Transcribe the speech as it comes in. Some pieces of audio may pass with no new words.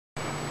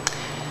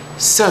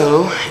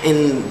So,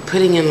 in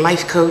putting in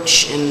life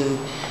coach and,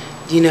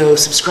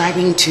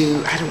 subscribing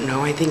to, I don't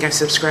know, I think I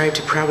subscribe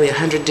to probably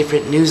 100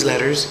 different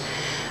newsletters.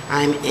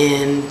 I'm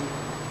in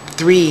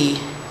 3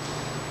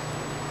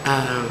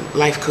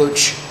 life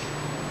coach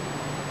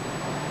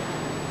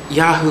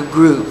Yahoo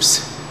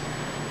groups.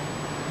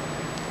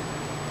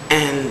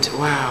 And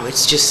wow,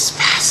 it's just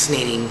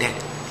fascinating that,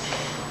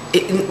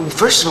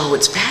 first of all,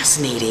 what's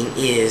fascinating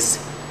is,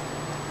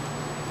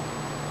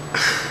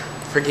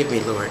 forgive me,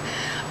 Lord,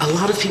 a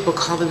lot of people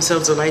call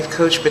themselves a life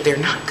coach, but they're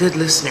not good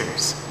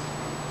listeners.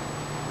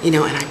 And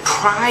I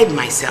pride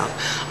myself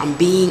on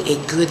being a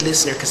good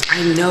listener because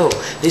I know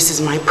this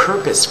is my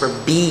purpose for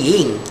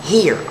being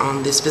here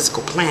on this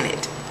physical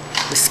planet.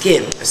 The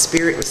skin, a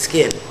spirit with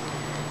skin,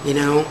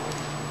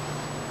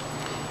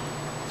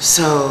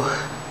 So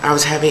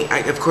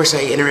of course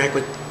I interact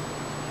with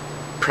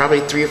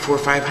probably 300 or 400 or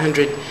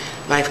 500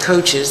 life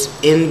coaches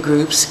in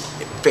groups,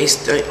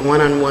 faced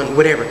one-on-one,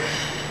 whatever.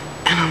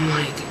 And I'm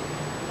like,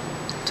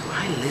 do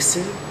I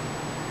listen?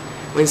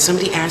 When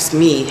somebody asks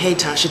me, hey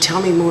Tasha,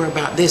 tell me more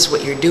about this,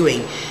 what you're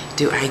doing,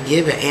 do I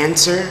give an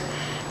answer?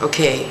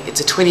 Okay,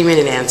 it's a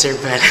 20-minute answer,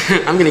 but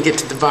I'm going to get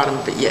to the bottom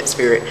of it yet,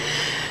 Spirit.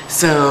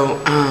 So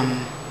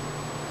I'm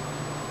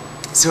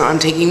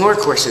taking more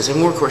courses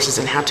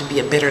on how to be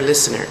a better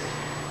listener.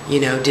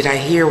 Did I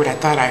hear what I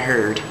thought I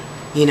heard?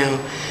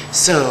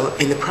 So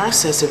in the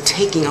process of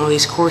taking all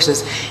these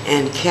courses,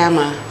 and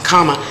Kama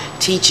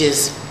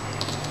teaches,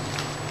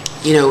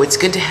 it's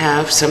good to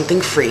have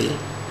something free.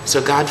 So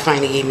God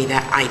finally gave me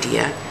that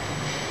idea.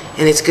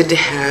 And it's good to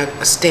have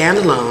a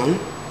standalone,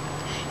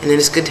 and then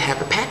it's good to have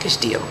a package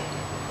deal.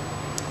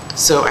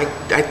 So I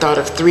thought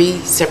of 3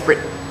 separate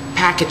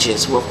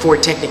packages, well 4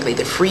 technically,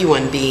 the free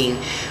one being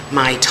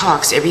my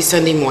talks every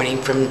Sunday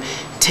morning from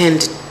 10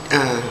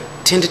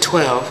 to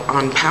 12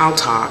 on Pal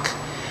Talk.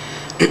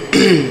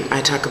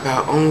 I talk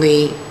about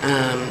only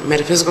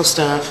metaphysical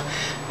stuff,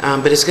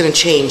 but it's going to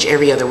change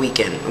every other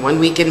weekend. One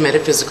weekend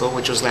metaphysical,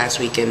 which was last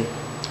weekend,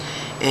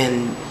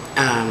 and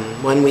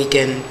one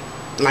weekend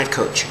life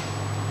coach,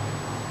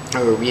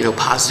 or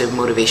positive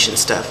motivation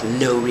stuff,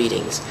 no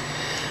readings.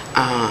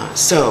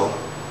 So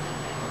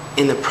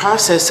in the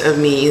process of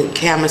me,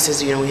 Kama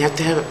says, you have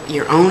to have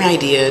your own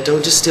idea,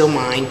 don't just steal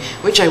mine,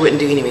 which I wouldn't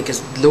do anyway,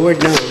 because Lord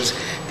knows,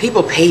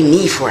 people pay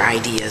me for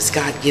ideas.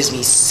 God gives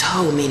me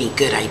so many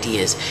good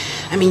ideas.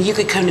 I mean, you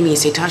could come to me and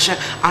say, Tasha,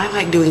 I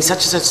like doing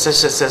such and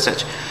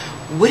such.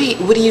 What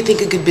do you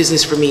think a good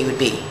business for me would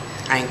be?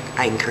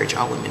 I encourage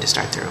all women to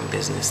start their own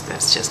business.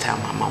 That's just how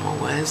my mama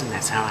was, and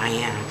that's how I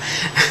am.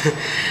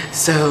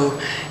 So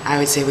I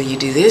would say, well, you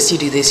do this, you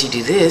do this, you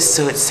do this.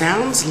 So it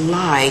sounds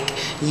like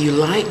you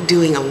like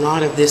doing a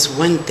lot of this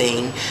one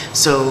thing.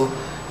 So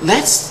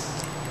let's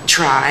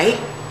try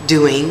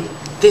doing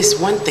this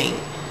one thing.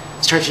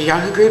 Start your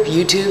Yahoo group,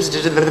 YouTube's,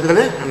 I'm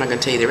not going to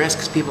tell you the rest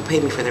because people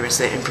pay me for the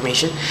rest of that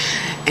information.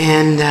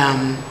 And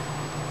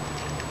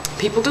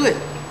people do it.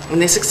 And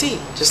they succeed,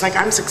 just like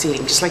I'm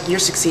succeeding, just like you're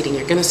succeeding.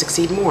 You're going to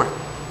succeed more.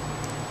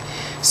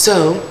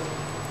 So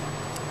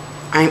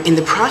I'm in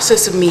the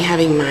process of me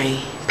having my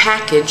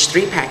package,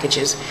 3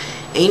 packages,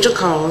 Angel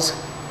Calls,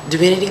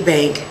 Divinity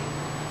Bank,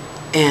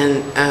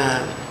 and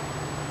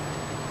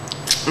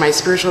my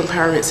spiritual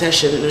empowerment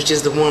session, which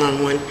is the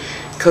one-on-one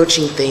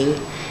coaching thing.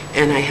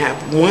 And I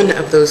have one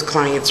of those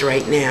clients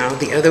right now.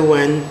 The other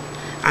one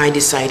I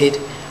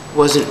decided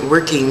wasn't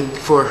working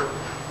for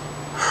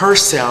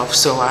herself,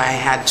 so I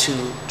had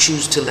to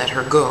choose to let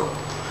her go.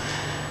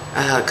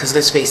 Because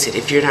let's face it,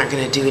 if you're not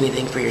going to do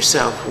anything for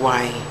yourself,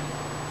 why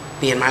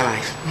be in my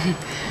life?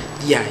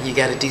 Yeah, you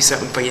got to do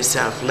something for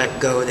yourself. Let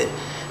go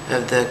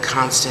of the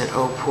constant,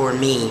 oh, poor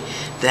me.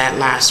 That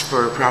lasts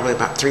for probably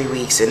about 3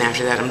 weeks, and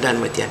after that I'm done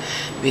with you.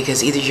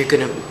 Because either you're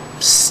going to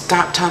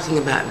stop talking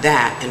about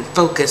that and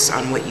focus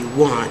on what you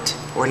want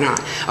or not.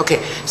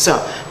 Okay,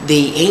 so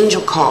the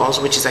Angel Calls,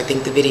 which is I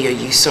think the video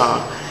you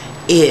saw,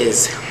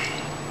 is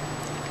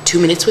 2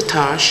 minutes with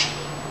Tosh,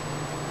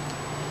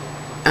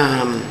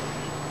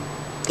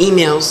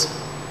 emails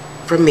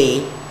from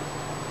me,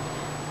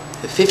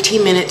 a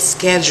 15-minute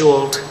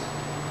scheduled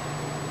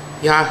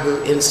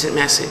Yahoo instant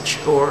message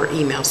or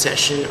email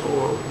session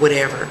or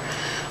whatever,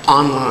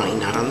 online,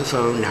 not on the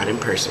phone, not in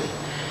person,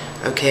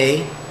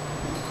 okay?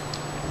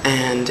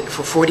 And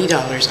for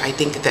 $40, I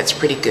think that that's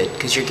pretty good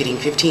because you're getting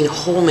 15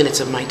 whole minutes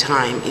of my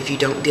time if you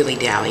don't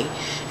dilly-dally.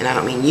 And I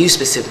don't mean you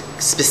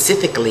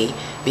specifically,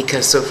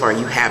 because so far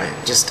you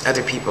haven't. Just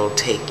other people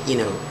take,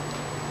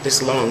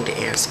 this long to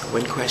ask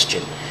one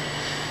question.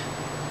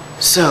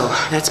 So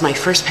that's my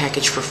first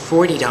package for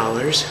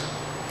 $40.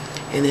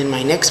 And then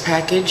my next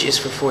package is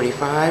for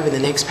 $45, and the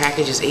next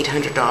package is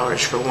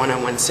 $800 for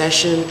one-on-one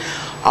session,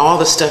 all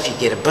the stuff you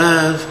get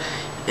above,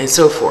 and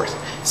so forth.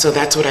 So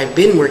that's what I've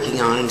been working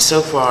on, and so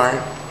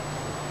far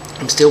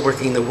I'm still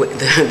working the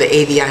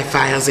AVI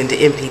files into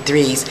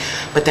MP3s,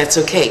 but that's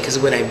okay, because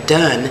what I've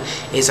done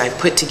is I've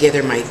put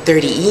together my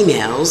 30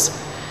 emails,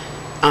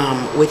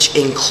 which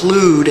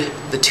include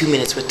the 2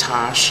 minutes with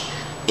Tosh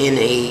in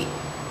a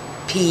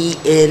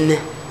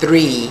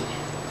PN3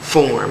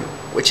 form.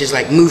 which is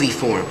like movie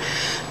form.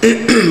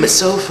 But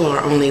so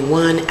far, only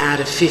 1 out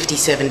of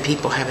 57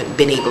 people haven't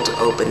been able to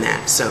open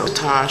that. So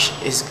Tosh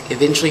is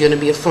eventually going to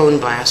be a phone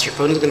blast. Your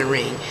phone is going to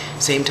ring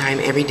same time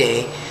every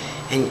day,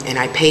 and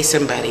I pay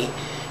somebody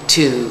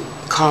to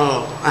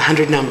call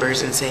 100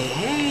 numbers and say,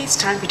 hey, it's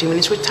time for 2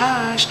 minutes with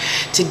Tosh.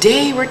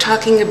 Today we're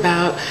talking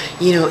about,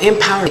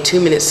 empower. 2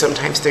 minutes,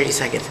 sometimes 30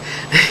 seconds.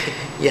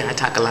 Yeah, I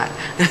talk a lot,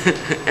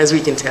 as we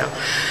can tell.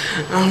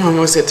 I'm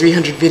almost at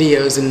 300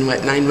 videos in,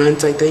 9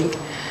 months, I think?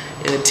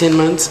 10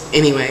 months?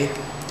 Anyway.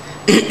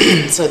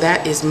 So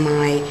that is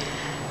my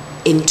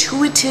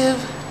intuitive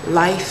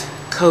life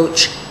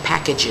coach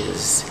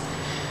packages.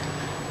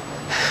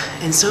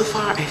 And so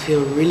far, I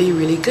feel really,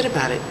 really good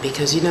about it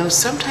because,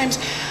 sometimes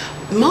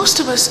most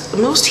of us,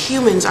 most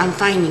humans, I'm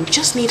finding,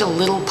 just need a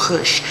little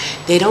push.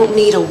 They don't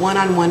need a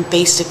one-on-one,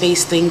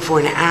 face-to-face thing for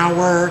an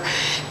hour.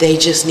 They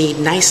just need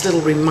nice little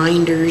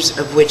reminders,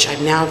 of which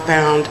I've now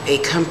found a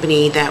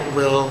company that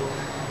will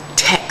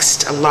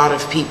text a lot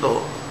of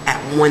people at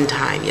one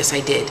time. Yes, I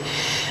did.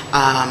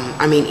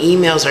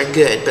 Emails are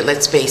good, but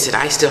let's face it,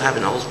 I still have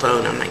an old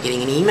phone. I'm not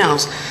getting any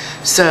emails.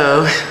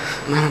 So,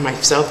 not on my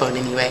cell phone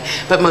anyway,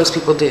 but most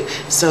people do.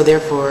 So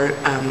therefore,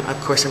 of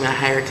course, I'm going to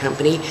hire a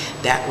company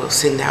that will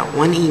send out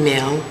one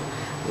email,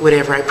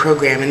 whatever I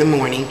program in the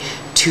morning,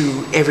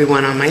 to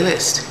everyone on my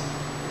list.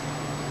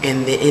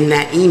 And in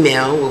that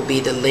email will be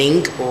the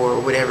link or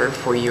whatever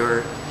for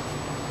your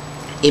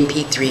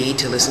MP3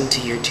 to listen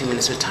to your 2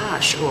 minutes with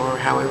Tosh, or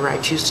however I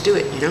choose to do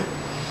it,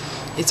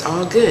 It's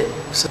all good.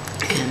 So,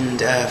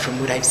 and from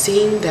what I've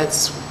seen,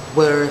 that's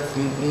worth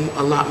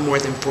a lot more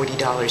than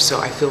 $40. So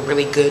I feel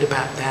really good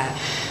about that.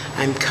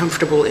 I'm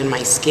comfortable in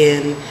my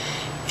skin,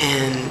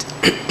 and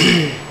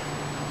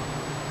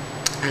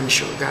I'm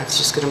sure God's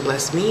just going to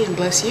bless me and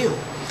bless you.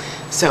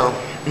 So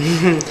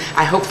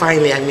I hope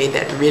finally I made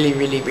that really,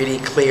 really, really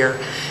clear.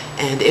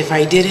 And if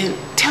I didn't,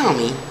 tell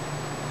me.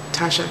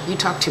 Tasha, you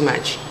talk too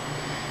much.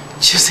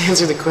 Just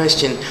answer the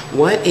question.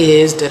 What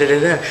is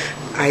da-da-da-da?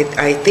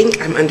 I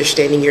think I'm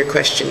understanding your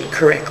question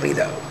correctly,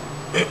 though.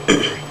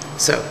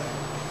 So,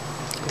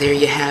 there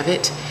you have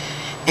it.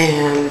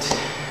 And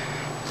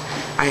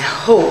I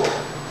hope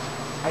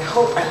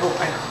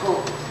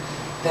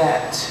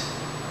that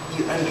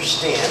you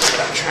understand what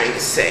I'm trying to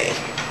say.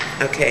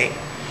 Okay?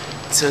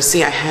 So,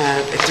 see, I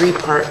have a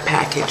 3-part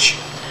package.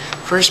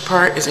 First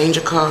part is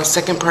Angel Call.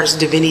 Second part is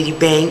Divinity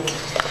Bank.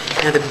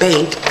 Now, the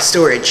bank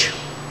storage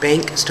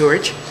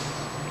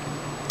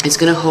is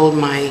going to hold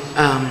my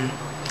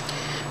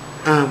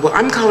well,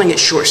 I'm calling it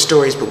short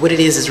stories, but what it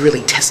is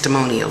really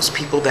testimonials.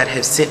 People that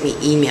have sent me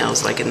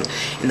emails, like in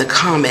the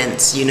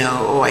comments,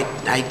 oh,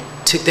 I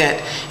took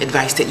that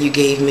advice that you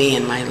gave me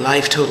and my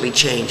life totally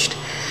changed.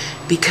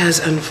 Because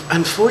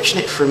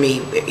unfortunate for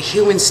me,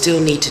 humans still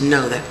need to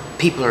know that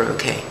people are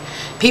okay.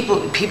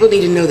 People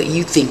need to know that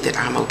you think that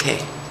I'm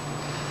okay.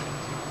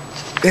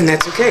 And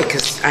that's okay,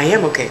 because I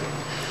am okay.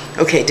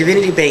 Okay,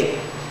 Divinity Bank,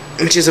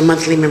 which is a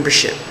monthly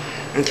membership,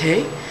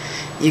 okay?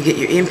 You get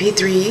your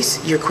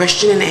MP3s, your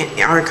question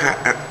and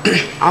archive.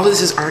 All of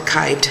this is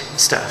archived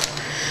stuff.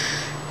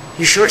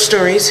 Your short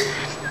stories,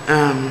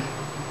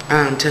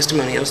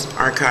 testimonials,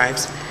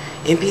 archives,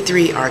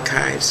 MP3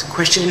 archives,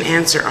 question and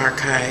answer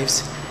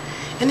archives.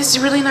 And it's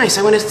really nice.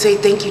 I want to say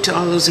thank you to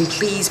all those, and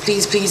please,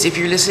 please, please, if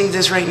you're listening to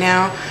this right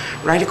now,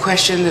 write a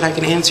question that I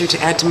can answer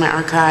to add to my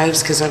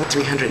archives, because I'm at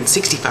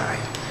 365.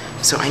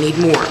 So I need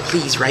more.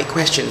 Please write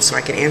questions so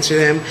I can answer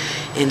them,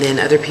 and then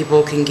other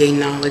people can gain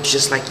knowledge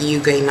just like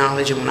you gain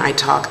knowledge, and when I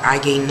talk, I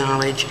gain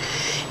knowledge.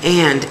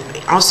 And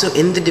also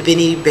in the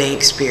Divinity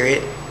Bank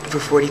Spirit, for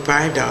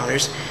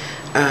 $45,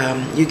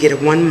 you get a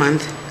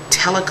 1-month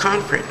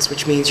teleconference,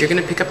 which means you're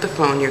going to pick up the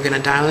phone, you're going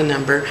to dial a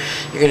number,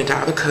 you're going to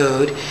dial the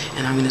code,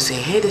 and I'm going to say,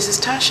 hey, this is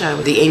Tasha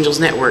with the Angels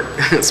Network,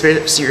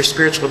 your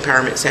spiritual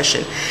empowerment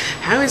session.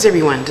 How is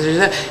everyone? Da,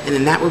 da, da. And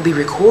then that will be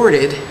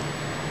recorded,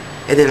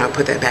 and then I'll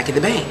put that back in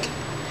the bank.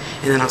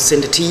 And then I'll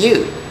send it to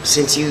you.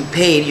 Since you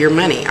paid your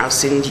money, I'll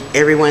send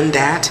everyone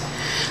that.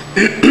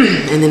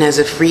 And then as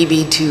a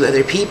freebie to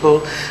other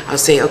people, I'll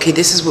say, okay,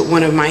 this is what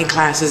one of my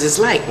classes is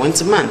like, once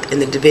a month in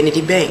the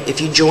Divinity Bank.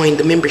 If you join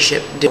the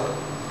membership,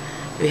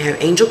 we have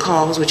Angel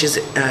Calls, which is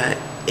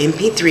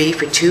MP3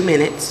 for 2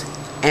 minutes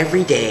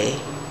every day.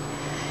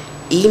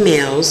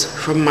 Emails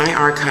from my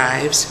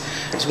archives.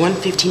 There's one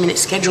 15-minute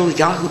scheduled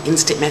Yahoo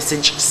instant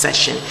message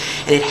session,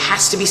 and it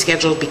has to be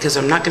scheduled because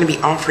I'm not going to be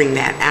offering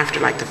that after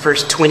like the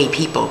first 20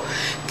 people,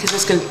 because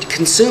it's going to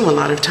consume a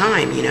lot of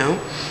time,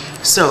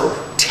 So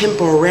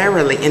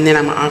temporarily, and then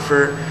I'm going to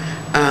offer,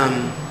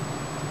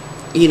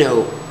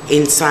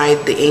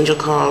 inside the Angel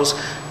Calls,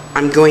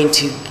 I'm going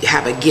to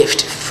have a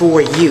gift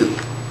for you,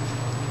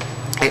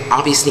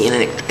 obviously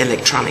an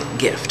electronic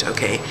gift.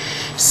 Okay,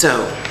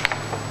 so.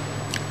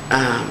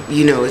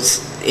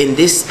 It's in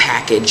this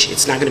package,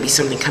 it's not going to be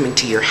something coming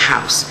to your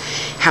house.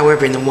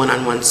 However, in the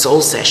one-on-one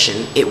soul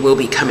session, it will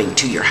be coming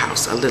to your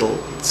house, a little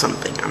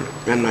something.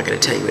 I'm not going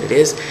to tell you what it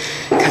is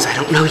because I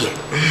don't know yet.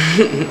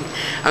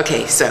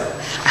 Okay, so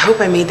I hope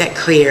I made that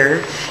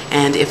clear.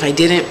 And if I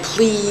didn't,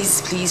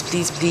 please, please,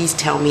 please, please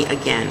tell me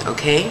again,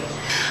 okay?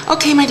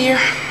 Okay, my dear,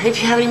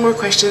 if you have any more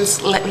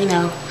questions, let me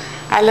know.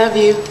 I love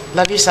you.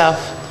 Love yourself.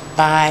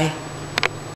 Bye.